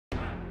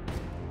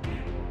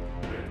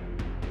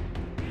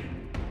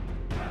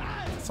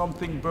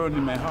something burned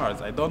in my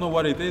heart. I don't know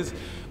what it is,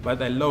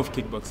 but I love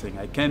kickboxing.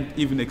 I can't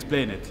even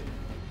explain it.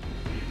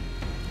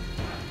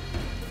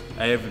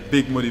 I have a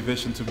big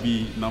motivation to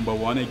be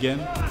 #1 again.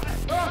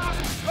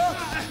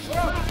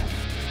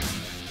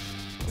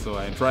 So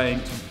I'm trying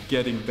to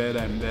getting better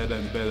and better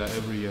and better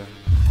every year.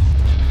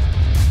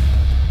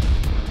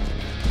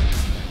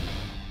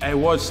 I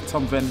watched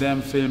some Van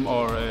Damme film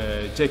or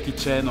Jackie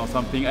Chan or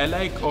something. I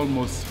like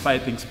almost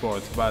fighting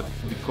sports, but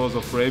because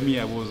of Remy,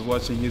 I was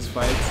watching his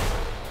fights.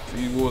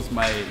 He was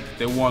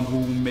the one who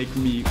made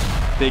me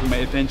take my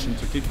attention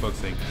to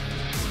kickboxing.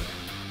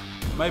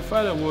 My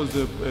father was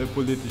a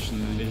politician.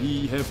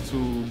 He had to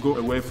go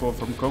away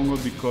from Congo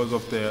because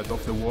of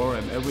the war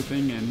and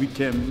everything, and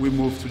we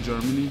moved to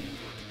Germany.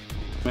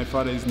 My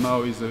father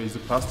is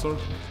a pastor.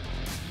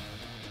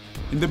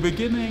 In the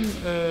beginning,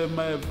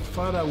 my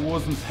father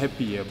wasn't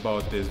happy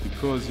about this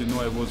because, you know,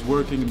 I was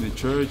working in the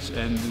church,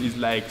 and it's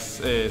like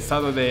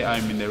Saturday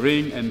I'm in the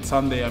ring and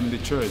Sunday I'm in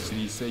the church.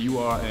 He said, "You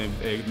are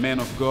a man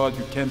of God,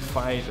 you can't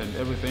fight," and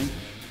everything.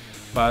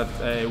 But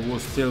I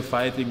was still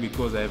fighting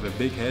because I have a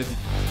big head.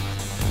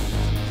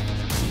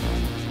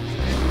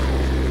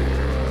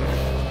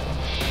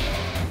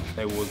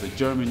 I was a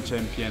German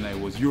champion, I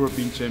was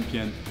European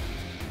champion,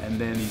 and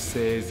then he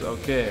says,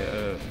 "Okay,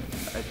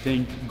 I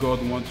think God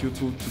wants you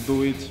to do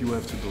it, you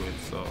have to do it."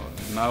 So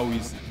now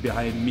he's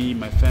behind me,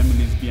 my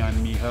family is behind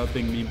me,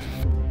 helping me.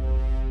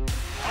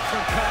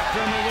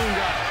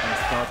 I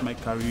started my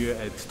career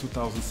at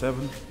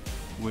 2007,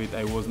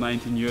 I was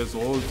 19 years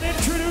old.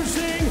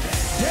 Introducing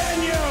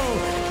Danyo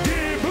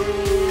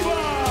Ilunga!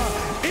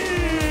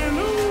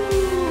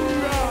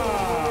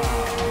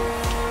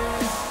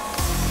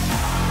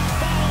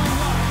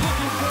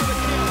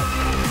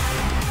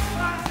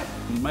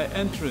 My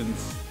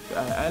entrance,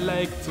 I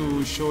like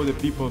to show the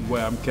people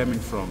where I'm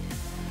coming from.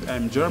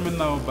 I'm German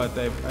now, but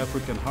I have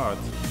African heart.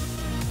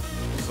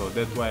 So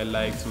that's why I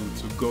like to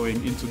going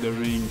into the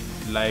ring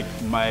like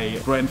my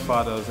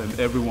grandfathers, and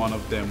every one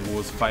of them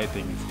was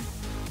fighting.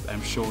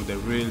 I'm sure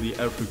they're really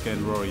African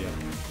warrior.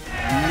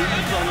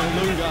 Knee from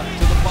Ilunga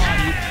to the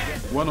body.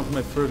 One of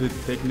my favorite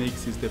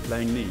techniques is the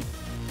flying knee.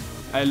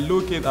 I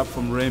look it up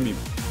from Remy.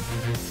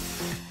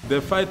 The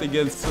fight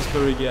against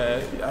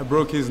Stoica, I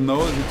broke his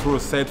nose, it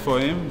was sad for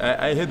him.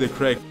 I hit a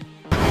crack.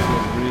 It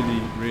was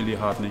really, really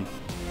heartening.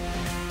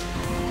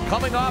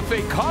 Coming off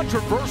a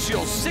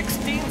controversial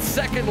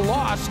 16-second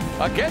loss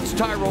against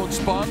Tyrone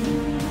Spong.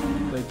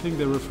 I think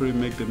the referee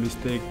made the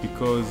mistake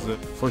because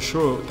for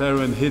sure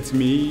Tyrone hits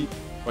me.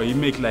 He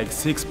made like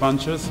 6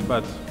 punches,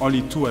 but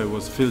only 2 I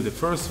was feel. The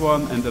first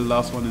one and the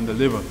last one in the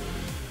liver.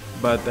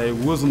 But I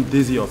wasn't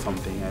dizzy or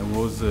something. I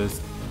was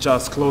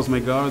just close my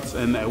guards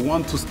and I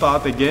want to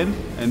start again,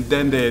 and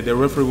then the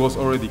referee was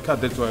already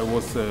cut. That's why I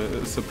was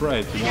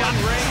surprised. You know?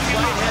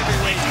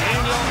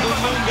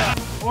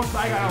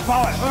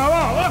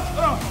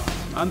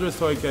 Andrei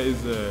Stoica is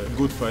a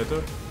good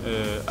fighter.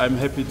 I'm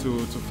happy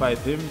to fight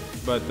him,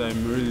 but I'm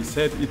really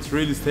sad. It's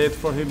really sad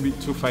for him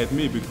to fight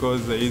me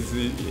because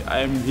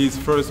I'm his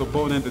first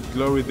opponent at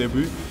Glory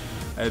debut.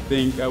 I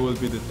think I will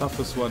be the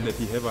toughest one that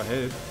he ever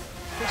had.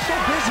 It's so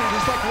busy,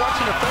 it's like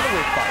watching a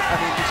featherweight fight. I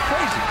mean, it's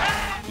crazy.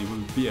 It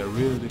will be a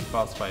really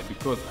fast fight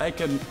because I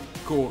can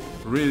go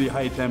really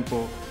high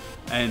tempo,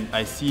 and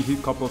I see a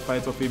couple of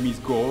fights of him, he's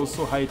go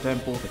also high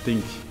tempo. I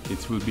think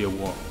it will be a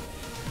war.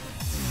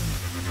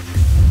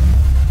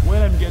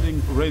 When I'm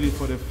getting ready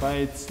for the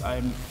fights,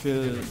 I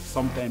feel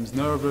sometimes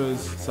nervous,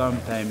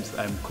 sometimes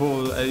I'm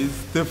cold.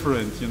 It's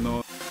different, you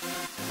know.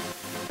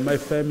 My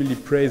family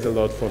prays a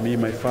lot for me,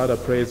 my father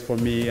prays for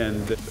me,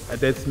 and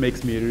that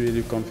makes me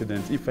really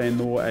confident. If I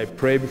know I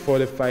pray before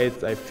the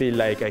fight, I feel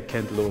like I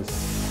can't lose.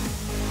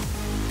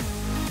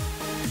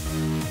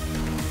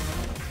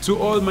 To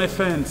all my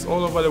fans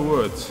all over the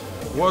world,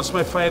 watch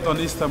my fight on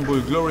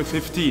Istanbul, Glory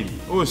 15.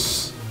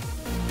 Ush!